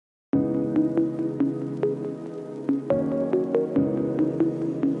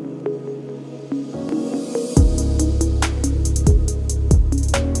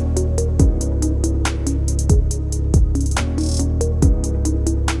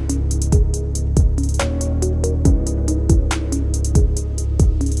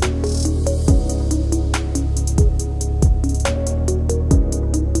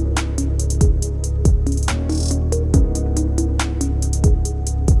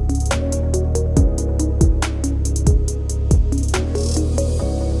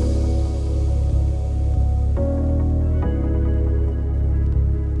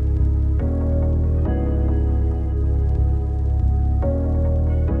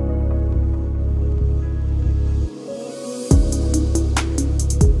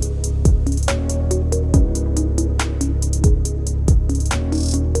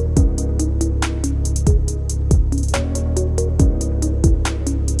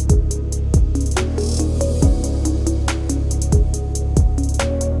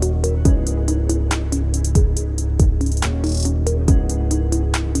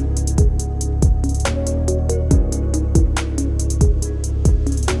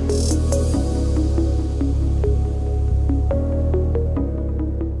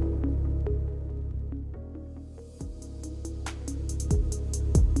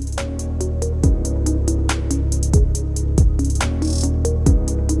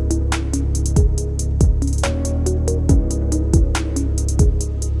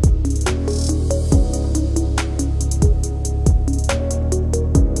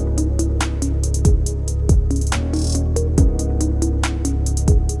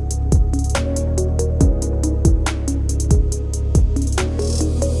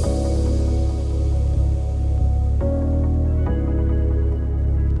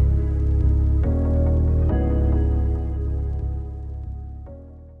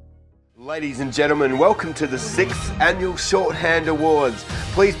Ladies and gentlemen, welcome to the 6th Annual Shorthand Awards.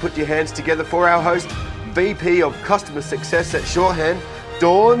 Please put your hands together for our host, VP of Customer Success at Shorthand,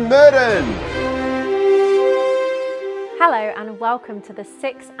 Dawn Murden. Hello and welcome to the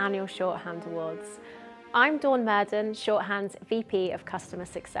 6th Annual Shorthand Awards. I'm Dawn Murden, Shorthand's VP of Customer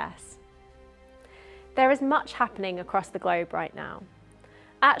Success. There is much happening across the globe right now.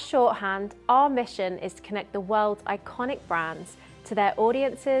 At Shorthand, our mission is to connect the world's iconic brands to their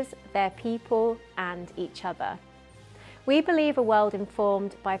audiences, their people, and each other. We believe a world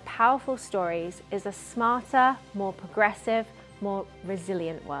informed by powerful stories is a smarter, more progressive, more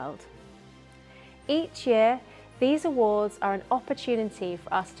resilient world. Each year, these awards are an opportunity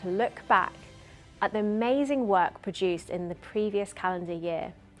for us to look back at the amazing work produced in the previous calendar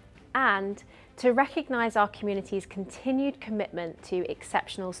year and to recognise our community's continued commitment to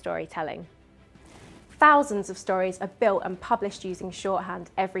exceptional storytelling. Thousands of stories are built and published using Shorthand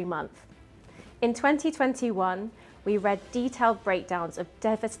every month. In 2021, we read detailed breakdowns of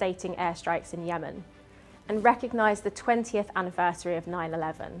devastating airstrikes in Yemen and recognised the 20th anniversary of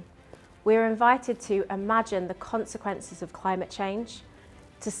 9/11. We were invited to imagine the consequences of climate change,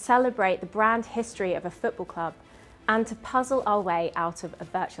 to celebrate the brand history of a football club, and to puzzle our way out of a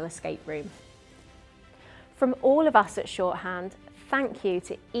virtual escape room. From all of us at Shorthand, thank you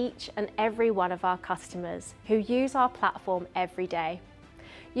to each and every one of our customers who use our platform every day.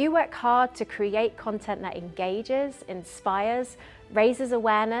 You work hard to create content that engages, inspires, raises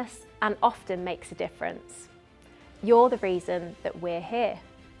awareness, and often makes a difference. You're the reason that we're here.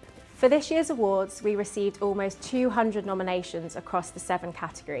 For this year's awards, we received almost 200 nominations across the 7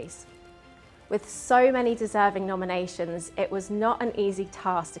 categories. With so many deserving nominations, it was not an easy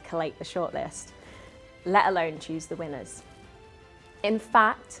task to collate the shortlist, let alone choose the winners. In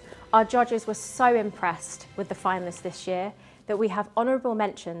fact, our judges were so impressed with the finalists this year that we have honourable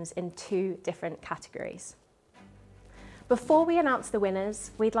mentions in 2 different categories. Before we announce the winners,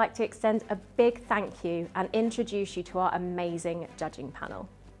 we'd like to extend a big thank you and introduce you to our amazing judging panel.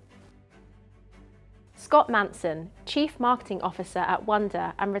 Scott Manson, Chief Marketing Officer at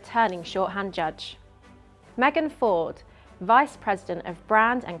Wonder and returning Shorthand Judge. Megan Ford, Vice President of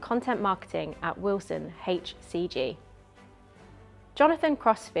Brand and Content Marketing at Wilson HCG. Jonathan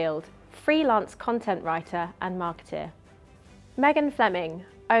Crossfield, freelance content writer and marketer. Megan Fleming,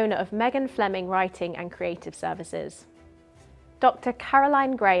 owner of Megan Fleming Writing and Creative Services. Dr.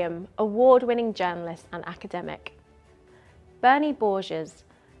 Caroline Graham, award-winning journalist and academic. Bernie Borges,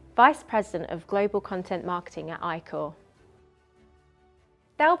 Vice President of Global Content Marketing at iCore.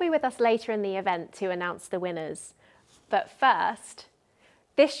 They'll be with us later in the event to announce the winners. But first,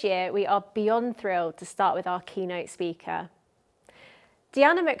 this year we are beyond thrilled to start with our keynote speaker.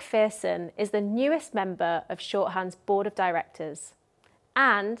 Deanna McPherson is the newest member of Shorthand's Board of Directors,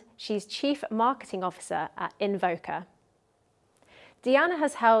 and she's Chief Marketing Officer at Invoker. Deanna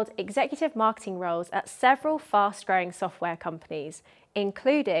has held executive marketing roles at several fast-growing software companies,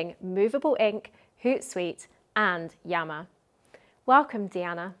 including Movable Inc., Hootsuite, and Yammer. Welcome,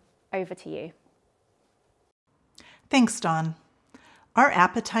 Deanna. Over to you. Thanks, Dawn. Our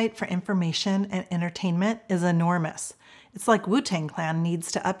appetite for information and entertainment is enormous. It's like Wu-Tang Clan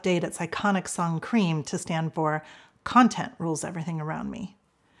needs to update its iconic song Cream to stand for "Content rules everything around me."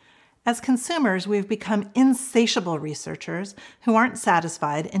 As consumers, we've become insatiable researchers who aren't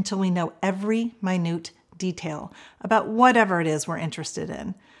satisfied until we know every minute detail about whatever it is we're interested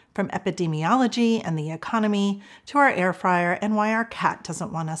in, from epidemiology and the economy to our air fryer and why our cat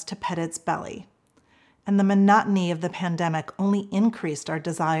doesn't want us to pet its belly. And the monotony of the pandemic only increased our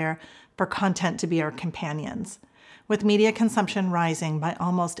desire for content to be our companions, with media consumption rising by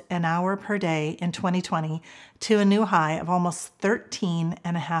almost an hour per day in 2020 to a new high of almost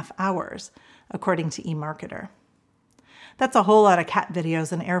 13.5 hours, according to eMarketer. That's a whole lot of cat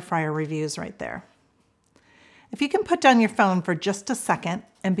videos and air fryer reviews right there. If you can put down your phone for just a second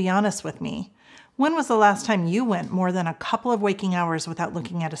and be honest with me, when was the last time you went more than a couple of waking hours without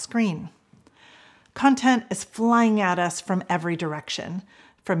looking at a screen? Content is flying at us from every direction,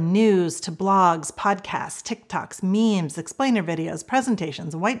 from news to blogs, podcasts, TikToks, memes, explainer videos,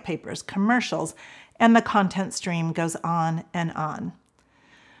 presentations, white papers, commercials, and the content stream goes on and on.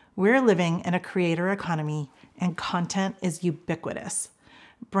 We're living in a creator economy, and content is ubiquitous.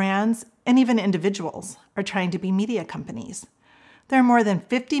 Brands and even individuals are trying to be media companies. There are more than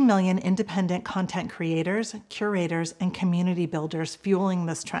 50 million independent content creators, curators, and community builders fueling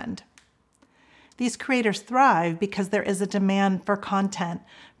this trend. These creators thrive because there is a demand for content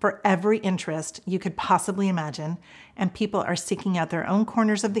for every interest you could possibly imagine, and people are seeking out their own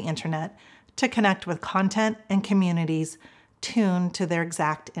corners of the internet to connect with content and communities tuned to their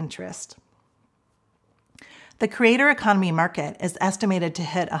exact interest. The creator economy market is estimated to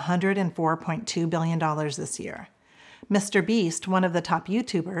hit $104.2 billion this year. Mr. Beast, one of the top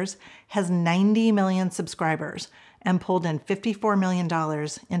YouTubers, has 90 million subscribers and pulled in $54 million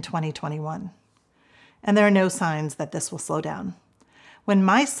in 2021. And there are no signs that this will slow down. When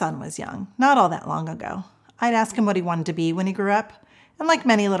my son was young, not all that long ago, I'd ask him what he wanted to be when he grew up, and like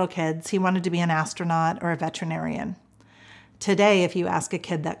many little kids, he wanted to be an astronaut or a veterinarian. Today, if you ask a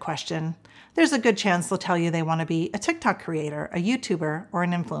kid that question, there's a good chance they'll tell you they want to be a TikTok creator, a YouTuber, or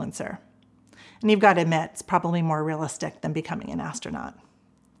an influencer. And you've got to admit, it's probably more realistic than becoming an astronaut.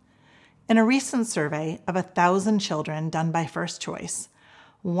 In a recent survey of 1,000 children done by First Choice,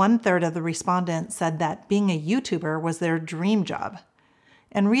 1/3 of the respondents said that being a YouTuber was their dream job.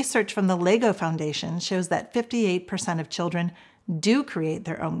 And research from the Lego Foundation shows that 58% of children do create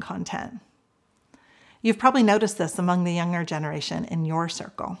their own content. You've probably noticed this among the younger generation in your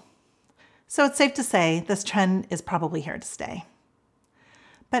circle. So it's safe to say this trend is probably here to stay.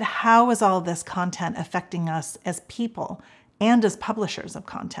 But how is all this content affecting us as people and as publishers of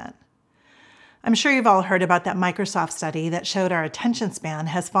content? I'm sure you've all heard about that Microsoft study that showed our attention span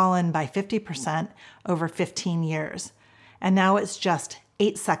has fallen by 50% over 15 years. And now it's just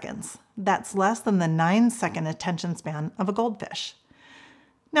 8 seconds. That's less than the 9-second attention span of a goldfish.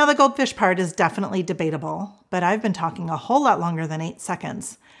 Now, the goldfish part is definitely debatable, but I've been talking a whole lot longer than 8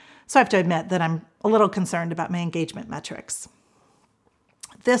 seconds. So I have to admit that I'm a little concerned about my engagement metrics.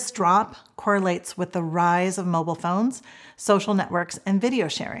 This drop correlates with the rise of mobile phones, social networks, and video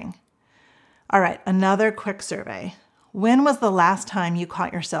sharing. All right, another quick survey. When was the last time you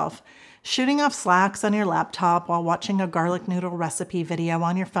caught yourself shooting off slacks on your laptop while watching a garlic noodle recipe video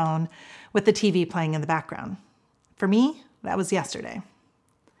on your phone with the TV playing in the background? For me, that was yesterday.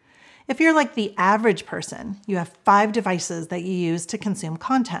 If you're like the average person, you have 5 devices that you use to consume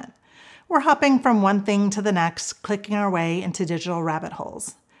content. We're hopping from one thing to the next, clicking our way into digital rabbit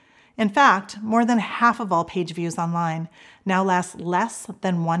holes. In fact, more than half of all page views online now last less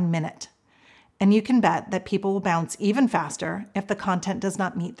than 1 minute. And you can bet that people will bounce even faster if the content does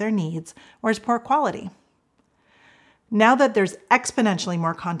not meet their needs or is poor quality. Now that there's exponentially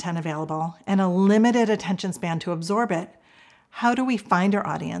more content available and a limited attention span to absorb it, how do we find our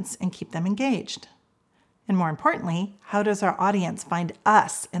audience and keep them engaged? And more importantly, how does our audience find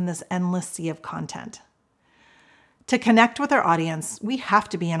us in this endless sea of content? To connect with our audience, we have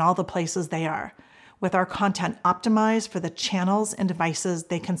to be in all the places they are, with our content optimized for the channels and devices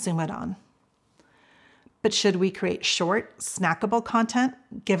they consume it on. But should we create short, snackable content,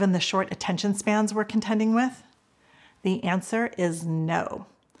 given the short attention spans we're contending with? The answer is no.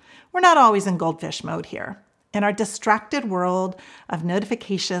 We're not always in goldfish mode here. In our distracted world of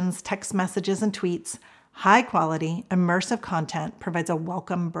notifications, text messages, and tweets, high-quality, immersive content provides a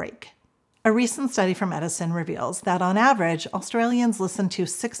welcome break. A recent study from Edison reveals that on average, Australians listened to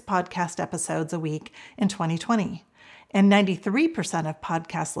 6 podcast episodes a week in 2020, and 93% of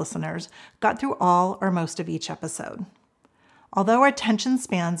podcast listeners got through all or most of each episode. Although our attention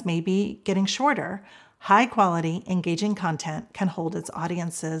spans may be getting shorter, high-quality, engaging content can hold its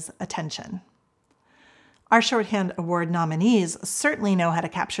audience's attention. Our Shorthand Award nominees certainly know how to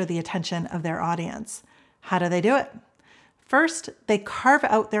capture the attention of their audience. How do they do it? First, they carve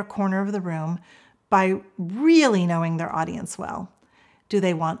out their corner of the room by really knowing their audience well. Do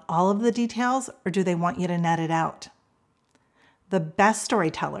they want all of the details, or do they want you to net it out? The best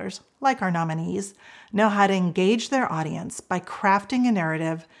storytellers, like our nominees, know how to engage their audience by crafting a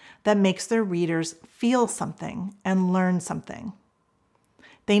narrative that makes their readers feel something and learn something.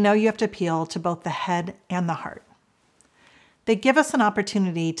 They know you have to appeal to both the head and the heart. They give us an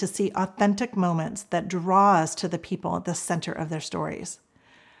opportunity to see authentic moments that draw us to the people at the center of their stories.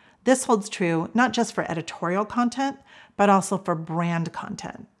 This holds true not just for editorial content, but also for brand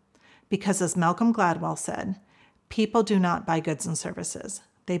content. Because as Malcolm Gladwell said, people do not buy goods and services.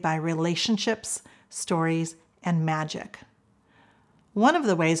 They buy relationships, stories, and magic. One of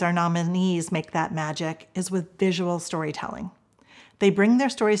the ways our nominees make that magic is with visual storytelling. They bring their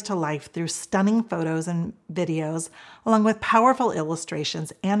stories to life through stunning photos and videos, along with powerful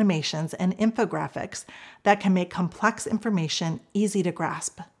illustrations, animations, and infographics that can make complex information easy to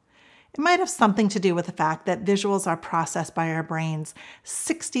grasp. It might have something to do with the fact that visuals are processed by our brains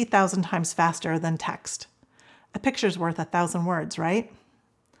 60,000 times faster than text. A picture's worth 1,000 words, right?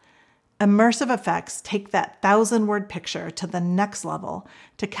 Immersive effects take that 1,000-word picture to the next level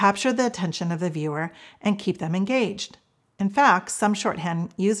to capture the attention of the viewer and keep them engaged. In fact, some shorthand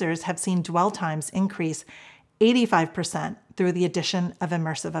users have seen dwell times increase 85% through the addition of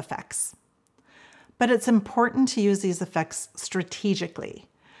immersive effects. But it's important to use these effects strategically.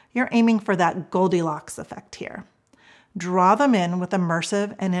 You're aiming for that Goldilocks effect here. Draw them in with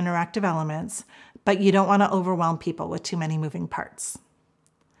immersive and interactive elements, but you don't want to overwhelm people with too many moving parts.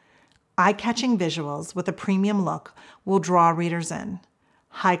 Eye-catching visuals with a premium look will draw readers in.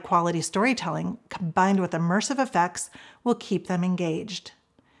 High-quality storytelling combined with immersive effects will keep them engaged.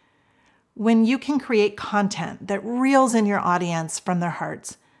 When you can create content that reels in your audience from their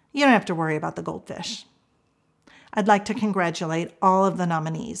hearts, you don't have to worry about the goldfish. I'd like to congratulate all of the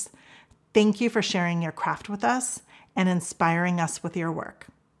nominees. Thank you for sharing your craft with us and inspiring us with your work.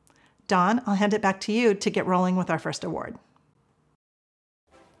 Dawn, I'll hand it back to you to get rolling with our first award.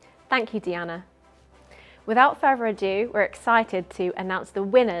 Thank you, Deanna. Without further ado, we're excited to announce the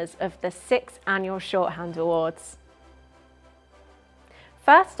winners of the 6th Annual Shorthand Awards.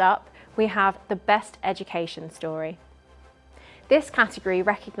 First up, we have the Best Education Story. This category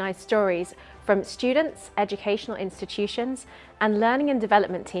recognised stories from students, educational institutions, and learning and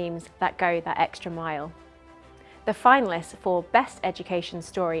development teams that go that extra mile. The finalists for Best Education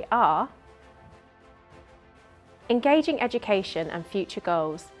Story are Engaging Education and Future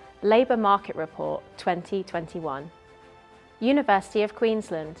Goals, Labour Market Report 2021. University of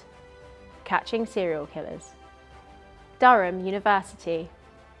Queensland, Catching Serial Killers. Durham University,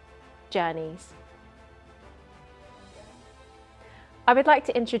 Journeys. I would like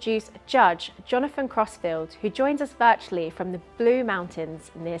to introduce Judge Jonathan Crossfield, who joins us virtually from the Blue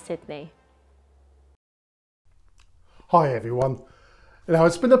Mountains near Sydney. Hi everyone. Now,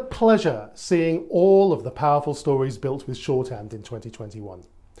 it's been a pleasure seeing all of the powerful stories built with Shorthand in 2021.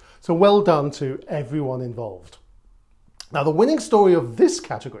 So well done to everyone involved. Now, the winning story of this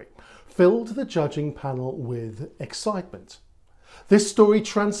category filled the judging panel with excitement. This story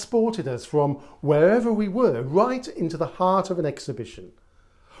transported us from wherever we were right into the heart of an exhibition.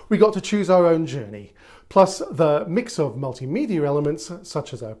 We got to choose our own journey, plus the mix of multimedia elements,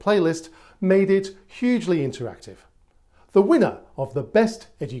 such as our playlist, made it hugely interactive. The winner of the Best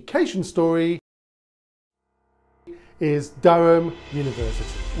Education Story is Durham University,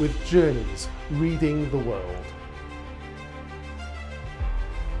 with Journeys, Reading the World.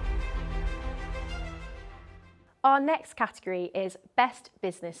 Our next category is Best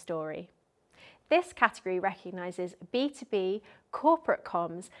Business Story. This category recognises B2B, corporate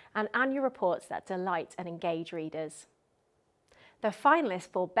comms and annual reports that delight and engage readers. The finalists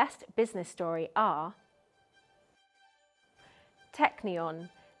for Best Business Story are Technion,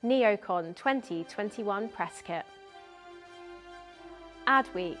 Neocon 2021 Press Kit.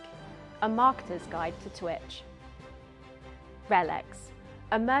 Adweek, a marketer's guide to Twitch. Relex,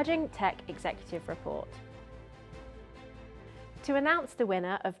 Emerging Tech Executive Report. To announce the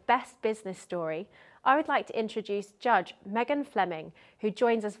winner of Best Business Story, I would like to introduce Judge Megan Fleming, who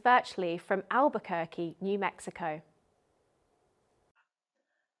joins us virtually from Albuquerque, New Mexico.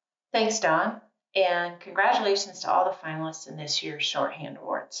 Thanks, Dawn, and congratulations to all the finalists in this year's Shorthand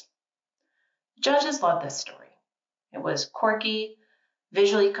Awards. Judges loved this story. It was quirky,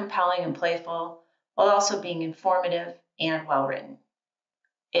 visually compelling and playful, while also being informative and well-written.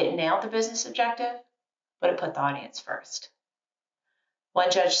 It nailed the business objective, but it put the audience first. One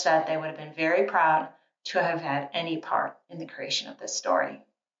judge said they would have been very proud to have had any part in the creation of this story.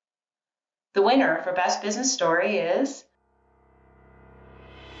 The winner for Best Business Story is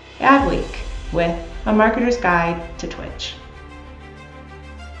Adweek, with A Marketer's Guide to Twitch.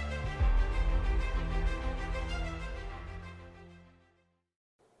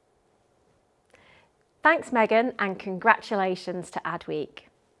 Thanks, Megan, and congratulations to Adweek.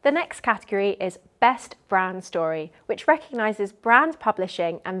 The next category is Best Brand Story, which recognises brand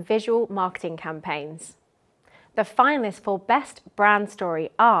publishing and visual marketing campaigns. The finalists for Best Brand Story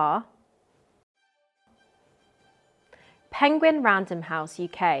are Penguin Random House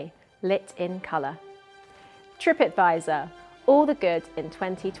UK, Lit in Colour. TripAdvisor, All the Good in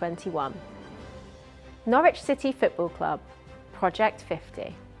 2021. Norwich City Football Club, Project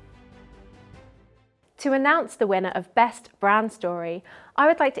 50. To announce the winner of Best Brand Story, I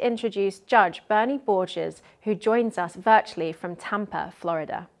would like to introduce Judge Bernie Borges, who joins us virtually from Tampa,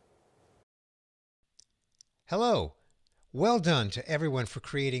 Florida. Hello. Well done to everyone for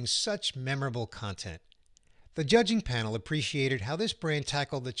creating such memorable content. The judging panel appreciated how this brand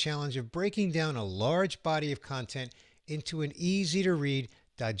tackled the challenge of breaking down a large body of content into an easy-to-read,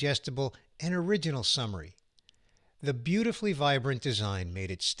 digestible, and original summary. The beautifully vibrant design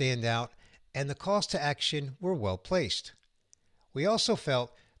made it stand out, and the calls to action were well placed. We also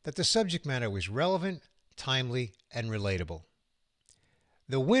felt that the subject matter was relevant, timely, and relatable.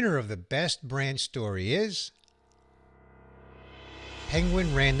 The winner of the Best Brand Story is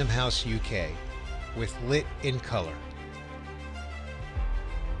Penguin Random House UK, with Lit in Color.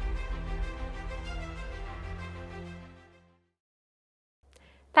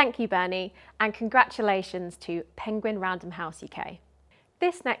 Thank you, Bernie, and congratulations to Penguin Random House UK.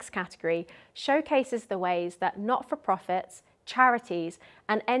 This next category showcases the ways that not-for-profits, charities,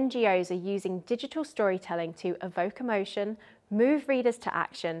 and NGOs are using digital storytelling to evoke emotion, move readers to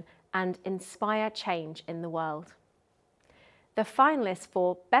action, and inspire change in the world. The finalists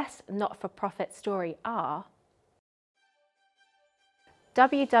for Best Not-for-Profit Story are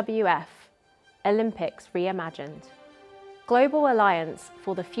WWF, Olympics Reimagined, Global Alliance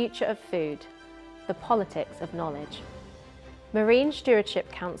for the Future of Food, The Politics of Knowledge, Marine Stewardship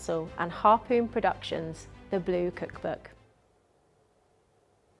Council and Harpoon Productions, The Blue Cookbook.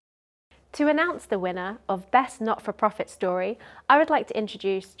 To announce the winner of Best Not-for-Profit Story, I would like to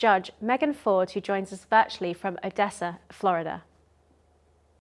introduce Judge Megan Ford, who joins us virtually from Odessa, Florida.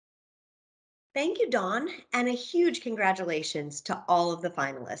 Thank you, Dawn, and a huge congratulations to all of the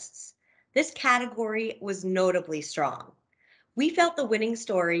finalists. This category was notably strong. We felt the winning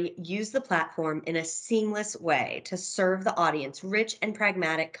story used the platform in a seamless way to serve the audience rich and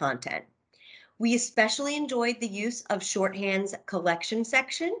pragmatic content. We especially enjoyed the use of Shorthand's collection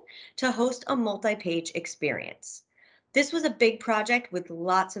section to host a multi-page experience. This was a big project with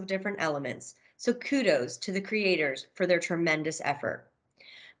lots of different elements, so kudos to the creators for their tremendous effort.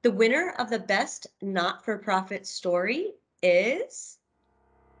 The winner of the Best Not-for-Profit Story is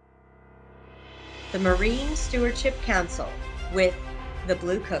the Marine Stewardship Council with The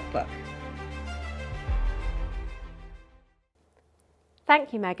Blue Cookbook.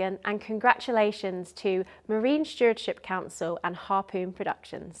 Thank you, Megan, and congratulations to Marine Stewardship Council and Harpoon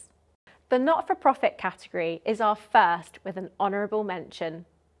Productions. The not-for-profit category is our first with an honourable mention.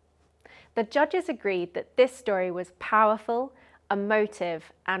 The judges agreed that this story was powerful,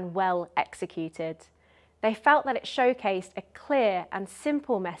 emotive, and well executed. They felt that it showcased a clear and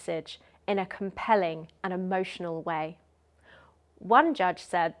simple message in a compelling and emotional way. One judge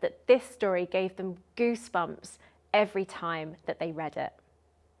said that this story gave them goosebumps every time that they read it.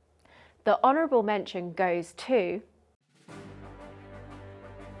 The honourable mention goes to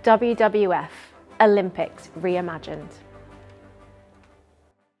WWF, Olympics Reimagined.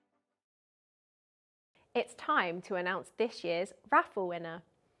 It's time to announce this year's raffle winner.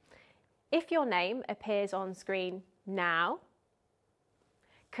 If your name appears on screen now,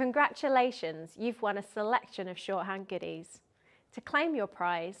 congratulations, you've won a selection of Shorthand goodies. To claim your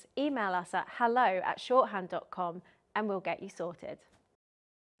prize, email us at hello@shorthand.com and we'll get you sorted.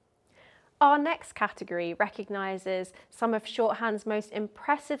 Our next category recognises some of Shorthand's most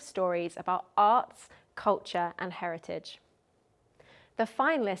impressive stories about arts, culture and heritage. The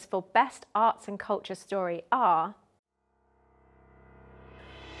finalists for Best Arts and Culture Story are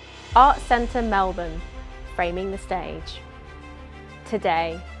Art Centre Melbourne, Framing the Stage.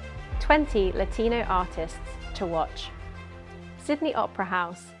 Today, 20 Latino artists to watch. Sydney Opera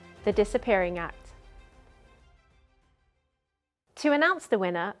House, The Disappearing Act. To announce the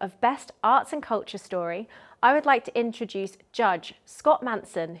winner of Best Arts and Culture Story, I would like to introduce Judge Scott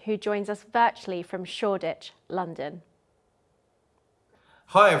Manson, who joins us virtually from Shoreditch, London.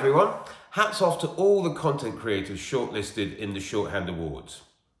 Hi everyone, hats off to all the content creators shortlisted in the Shorthand Awards.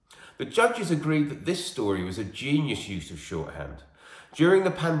 The judges agreed that this story was a genius use of shorthand. During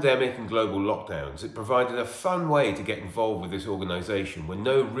the pandemic and global lockdowns, it provided a fun way to get involved with this organisation when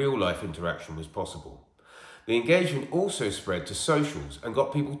no real-life interaction was possible. The engagement also spread to socials and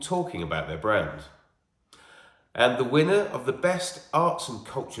got people talking about their brand. And the winner of the Best Arts and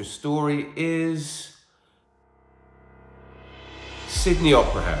Culture Story is Sydney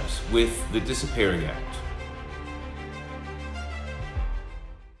Opera House with The Disappearing Act.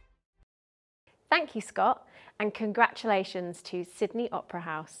 Thank you, Scott, and congratulations to Sydney Opera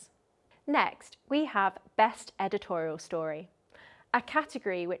House. Next, we have Best Editorial Story, a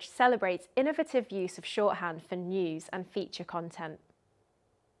category which celebrates innovative use of shorthand for news and feature content.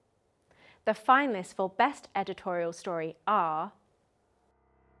 The finalists for Best Editorial Story are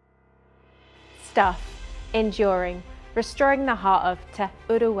Stuff, Enduring, Restoring the Heart of Te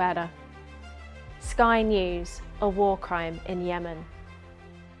Urewera, Sky News, A War Crime in Yemen,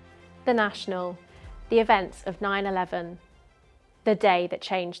 The National, The Events of 9/11, The Day That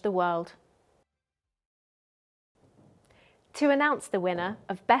Changed the World. To announce the winner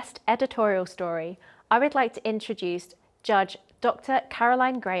of Best Editorial Story, I would like to introduce Judge Dr.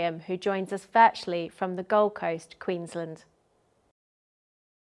 Caroline Graham, who joins us virtually from the Gold Coast, Queensland.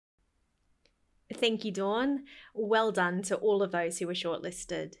 Thank you, Dawn. Well done to all of those who were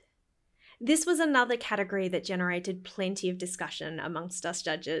shortlisted. This was another category that generated plenty of discussion amongst us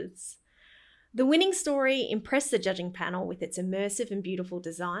judges. The winning story impressed the judging panel with its immersive and beautiful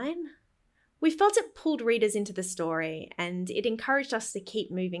design. We felt it pulled readers into the story and it encouraged us to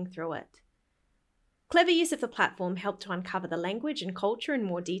keep moving through it. Clever use of the platform helped to uncover the language and culture in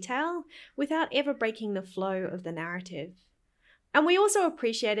more detail without ever breaking the flow of the narrative. And we also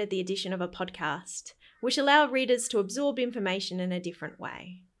appreciated the addition of a podcast, which allowed readers to absorb information in a different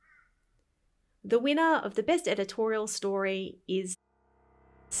way. The winner of the Best Editorial Story is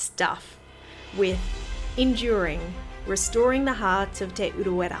Stuff, with Enduring, Restoring the Heart of Te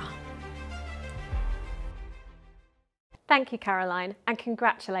Urewera. Thank you, Caroline, and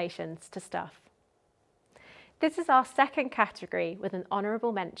congratulations to Stuff. This is our second category with an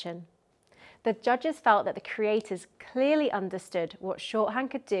honourable mention. The judges felt that the creators clearly understood what Shorthand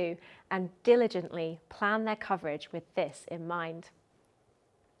could do and diligently planned their coverage with this in mind.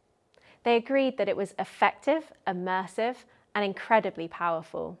 They agreed that it was effective, immersive, and incredibly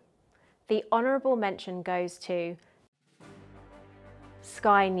powerful. The honourable mention goes to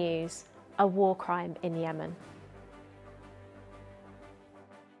Sky News, a war crime in Yemen.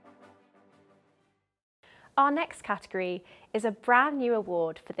 Our next category is a brand new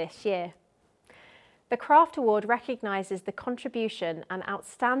award for this year. The Craft Award recognises the contribution and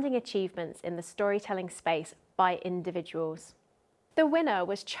outstanding achievements in the storytelling space by individuals. The winner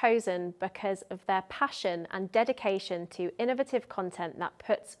was chosen because of their passion and dedication to innovative content that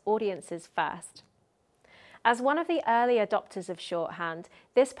puts audiences first. As one of the early adopters of Shorthand,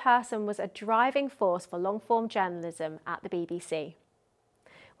 this person was a driving force for long-form journalism at the BBC.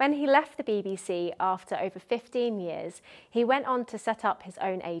 When he left the BBC after over 15 years, he went on to set up his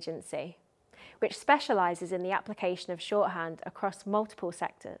own agency, which specialises in the application of shorthand across multiple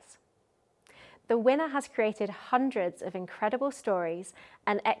sectors. The winner has created hundreds of incredible stories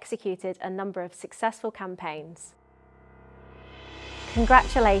and executed a number of successful campaigns.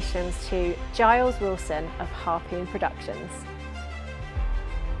 Congratulations to Giles Wilson of Harpoon Productions.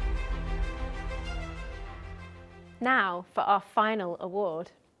 Now for our final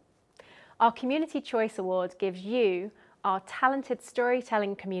award. Our Community Choice Award gives you, our talented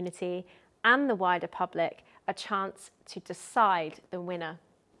storytelling community, and the wider public a chance to decide the winner.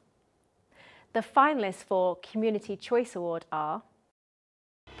 The finalists for Community Choice Award are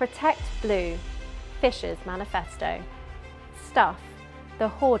Protect Blue, Fisher's Manifesto, Stuff, The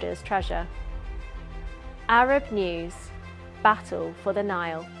Hoarder's Treasure, Arab News, Battle for the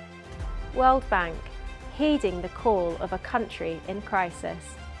Nile, World Bank, Heeding the Call of a Country in Crisis.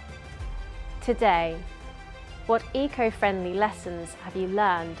 Today, what eco-friendly lessons have you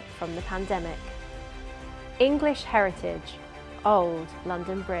learned from the pandemic? English Heritage, Old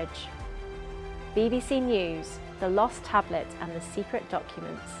London Bridge. BBC News, The Lost Tablet and the Secret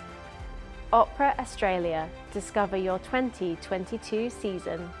Documents. Opera Australia, discover your 2022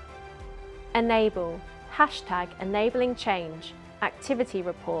 season. Enable, #Enabling Change, Activity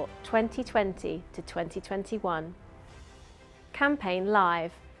Report 2020 to 2021. Campaign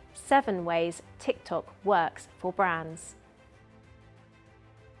Live, 7 ways TikTok works for brands.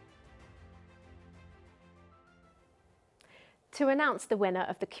 To announce the winner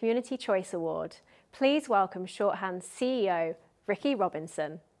of the Community Choice Award, please welcome Shorthand CEO Ricky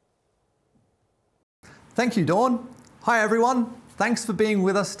Robinson. Thank you, Dawn. Hi everyone. Thanks for being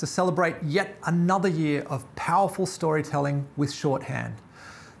with us to celebrate yet another year of powerful storytelling with Shorthand.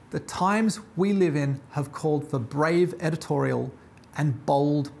 The times we live in have called for brave editorial and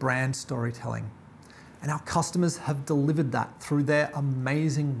bold brand storytelling. And our customers have delivered that through their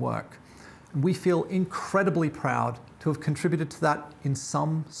amazing work. And we feel incredibly proud to have contributed to that in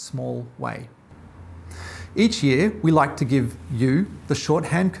some small way. Each year, we like to give you, the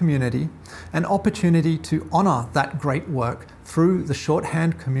Shorthand community, an opportunity to honour that great work through the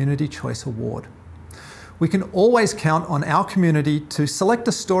Shorthand Community Choice Award. We can always count on our community to select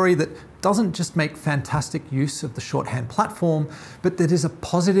a story that doesn't just make fantastic use of the Shorthand platform, but that is a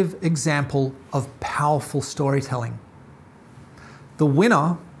positive example of powerful storytelling. The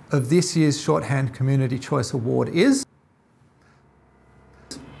winner of this year's Shorthand Community Choice Award is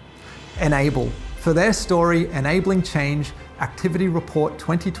Enable, for their story Enabling Change, Activity Report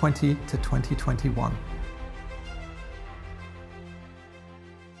 2020 to 2021.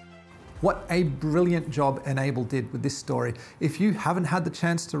 What a brilliant job Enable did with this story. If you haven't had the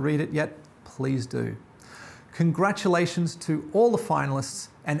chance to read it yet, please do. Congratulations to all the finalists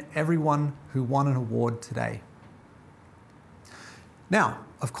and everyone who won an award today. Now,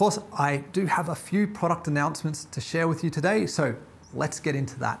 of course, I do have a few product announcements to share with you today, so let's get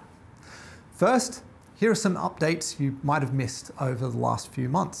into that. First, here are some updates you might have missed over the last few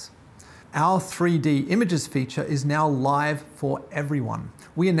months. Our 3D images feature is now live for everyone.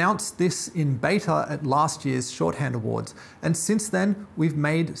 We announced this in beta at last year's Shorthand Awards, and since then we've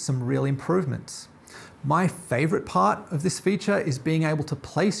made some real improvements. My favorite part of this feature is being able to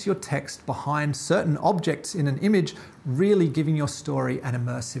place your text behind certain objects in an image, really giving your story an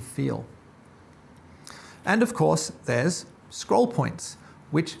immersive feel. And of course, there's scroll points,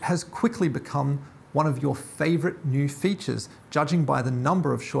 which has quickly become one of your favorite new features, judging by the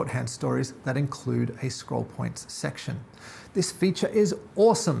number of shorthand stories that include a scroll points section. This feature is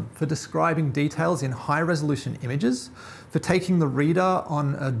awesome for describing details in high-resolution images, for taking the reader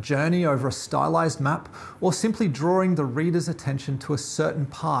on a journey over a stylized map, or simply drawing the reader's attention to a certain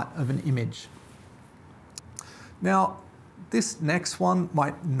part of an image. Now, this next one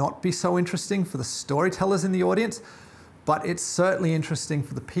might not be so interesting for the storytellers in the audience, but it's certainly interesting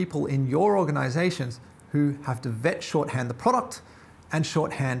for the people in your organizations who have to vet shorthand the product and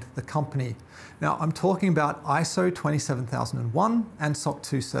shorthand the company. Now, I'm talking about ISO 27001 and SOC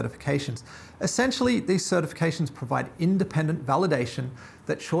 2 certifications. Essentially, these certifications provide independent validation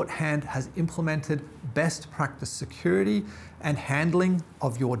that shorthand has implemented best practice security and handling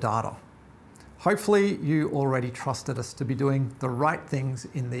of your data. Hopefully, you already trusted us to be doing the right things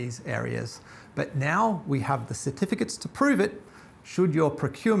in these areas, but now we have the certificates to prove it, should your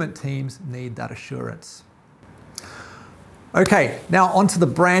procurement teams need that assurance. Okay, now onto the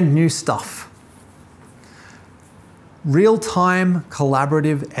brand new stuff. Real-time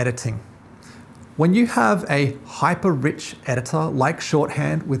collaborative editing. When you have a hyper-rich editor like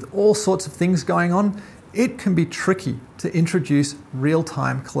shorthand with all sorts of things going on, it can be tricky to introduce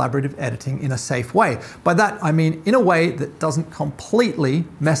real-time collaborative editing in a safe way. By that, I mean in a way that doesn't completely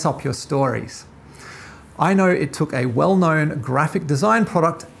mess up your stories. I know it took a well-known graphic design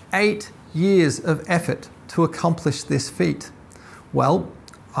product 8 years of effort to accomplish this feat. Well,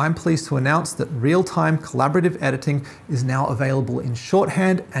 I'm pleased to announce that real-time collaborative editing is now available in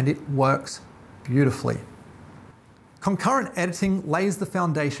shorthand, and it works beautifully. Concurrent editing lays the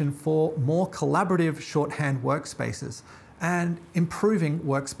foundation for more collaborative shorthand workspaces and improving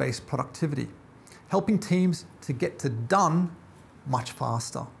workspace productivity, helping teams to get to done much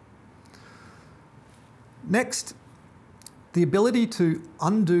faster. Next, the ability to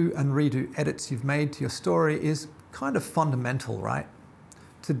undo and redo edits you've made to your story is kind of fundamental, right?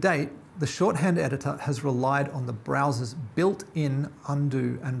 To date, the shorthand editor has relied on the browser's built-in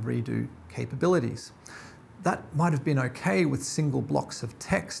undo and redo capabilities. That might have been okay with single blocks of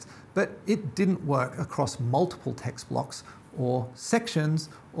text, but it didn't work across multiple text blocks or sections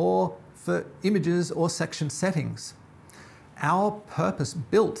or for images or section settings. Our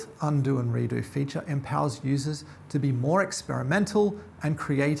purpose-built undo and redo feature empowers users to be more experimental and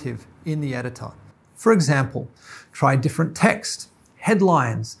creative in the editor. For example, try different text,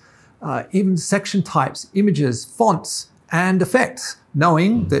 headlines, even section types, images, fonts, and effects,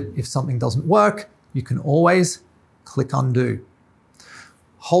 knowing that if something doesn't work, you can always click undo.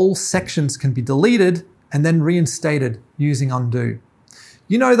 Whole sections can be deleted and then reinstated using undo.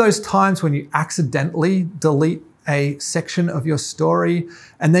 You know those times when you accidentally delete a section of your story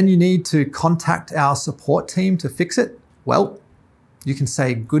and then you need to contact our support team to fix it? Well, you can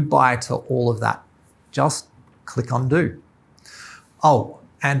say goodbye to all of that. Just click undo. Oh,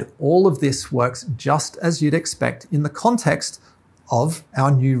 and all of this works just as you'd expect in the context of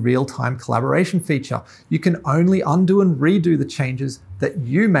our new real-time collaboration feature. You can only undo and redo the changes that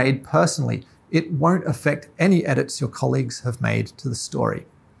you made personally. It won't affect any edits your colleagues have made to the story.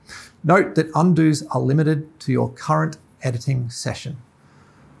 Note that undos are limited to your current editing session.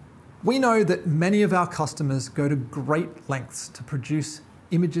 We know that many of our customers go to great lengths to produce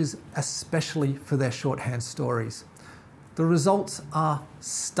images especially for their shorthand stories. The results are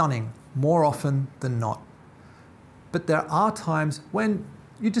stunning more often than not. But there are times when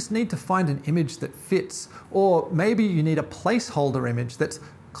you just need to find an image that fits, or maybe you need a placeholder image that's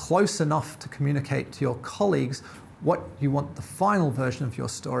close enough to communicate to your colleagues what you want the final version of your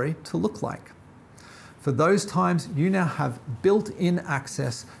story to look like. For those times, you now have built-in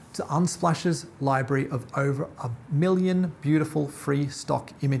access to Unsplash's library of over 1 million beautiful free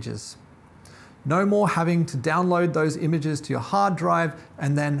stock images. No more having to download those images to your hard drive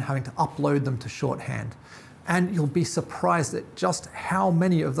and then having to upload them to shorthand. And you'll be surprised at just how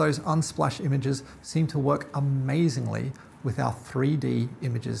many of those Unsplash images seem to work amazingly with our 3D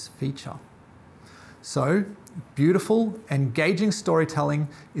images feature. So, beautiful, engaging storytelling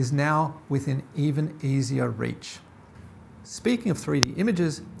is now within even easier reach. Speaking of 3D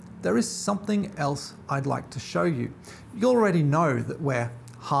images, there is something else I'd like to show you. You already know that we're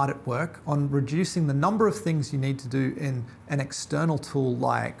hard at work on reducing the number of things you need to do in an external tool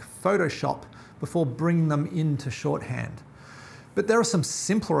like Photoshop before bringing them into Shorthand. But there are some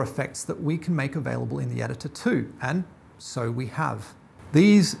simpler effects that we can make available in the editor too, and so we have.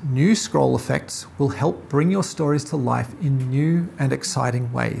 These new scroll effects will help bring your stories to life in new and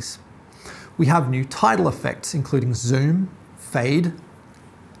exciting ways. We have new title effects, including zoom, fade,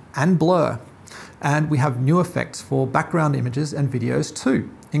 and blur. And we have new effects for background images and videos too,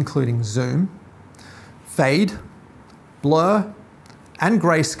 including zoom, fade, blur, and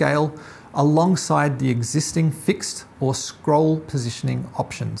grayscale, alongside the existing fixed or scroll positioning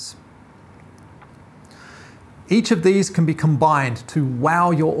options. Each of these can be combined to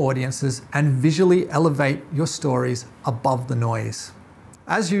wow your audiences and visually elevate your stories above the noise.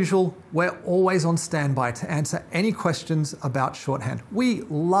 As usual, we're always on standby to answer any questions about Shorthand. We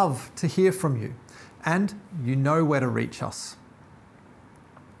love to hear from you, and you know where to reach us.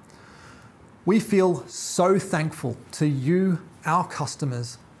 We feel so thankful to you, our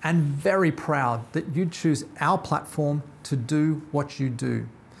customers, and very proud that you choose our platform to do what you do.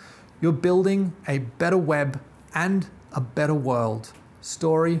 You're building a better web and a better world,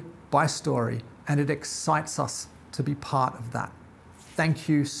 story by story, and it excites us to be part of that. Thank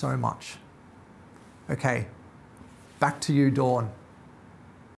you so much. Okay, back to you, Dawn.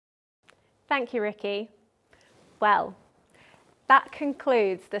 Thank you, Ricky. Well, that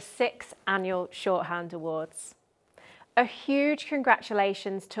concludes the 6th Annual Shorthand Awards. A huge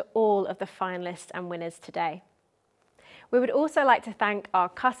congratulations to all of the finalists and winners today. We would also like to thank our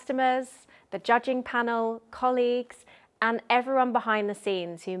customers, the judging panel, colleagues, and everyone behind the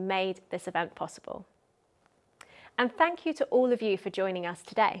scenes who made this event possible. And thank you to all of you for joining us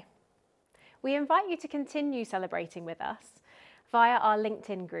today. We invite you to continue celebrating with us via our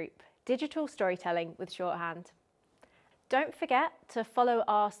LinkedIn group, Digital Storytelling with Shorthand. Don't forget to follow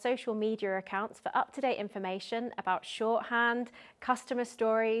our social media accounts for up-to-date information about Shorthand, customer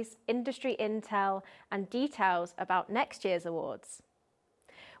stories, industry intel, and details about next year's awards.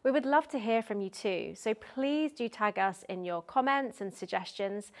 We would love to hear from you too, so please do tag us in your comments and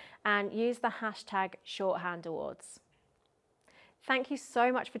suggestions and use the hashtag Shorthand Awards. Thank you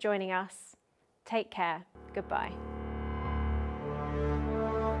so much for joining us. Take care. Goodbye.